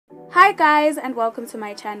Hi guys, and welcome to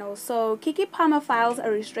my channel. So Keke Palmer files a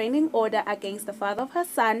restraining order against the father of her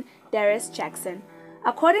son, Darius Jackson.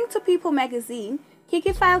 According to People magazine,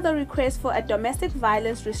 Keke filed a request for a domestic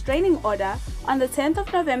violence restraining order on the 10th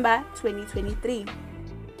of November 2023.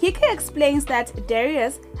 Keke explains that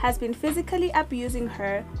Darius has been physically abusing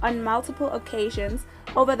her on multiple occasions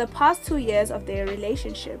over the past 2 years of their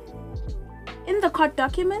relationship. In the court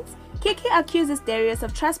documents, Keke accuses Darius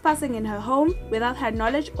of trespassing in her home without her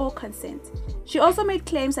knowledge or consent. She also made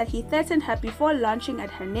claims that he threatened her before launching at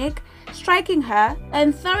her neck, striking her,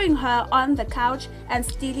 and throwing her on the couch and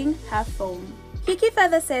stealing her phone. Keke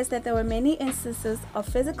further says that there were many instances of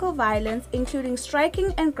physical violence, including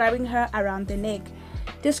striking and grabbing her around the neck.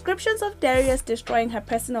 Descriptions of Darius destroying her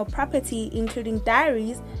personal property, including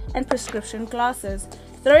diaries and prescription glasses,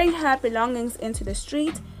 throwing her belongings into the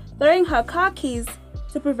street, throwing her car keys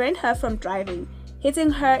to prevent her from driving,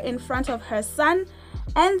 hitting her in front of her son,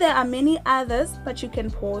 and there are many others, but you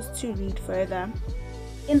can pause to read further.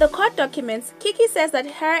 In the court documents, Keke says that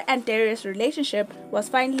her and Darius' relationship was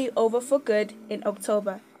finally over for good in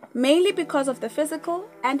October, mainly because of the physical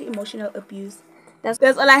and emotional abuse.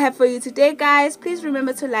 That's all I have for you today, guys. Please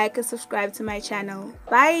remember to like and subscribe to my channel.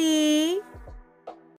 Bye!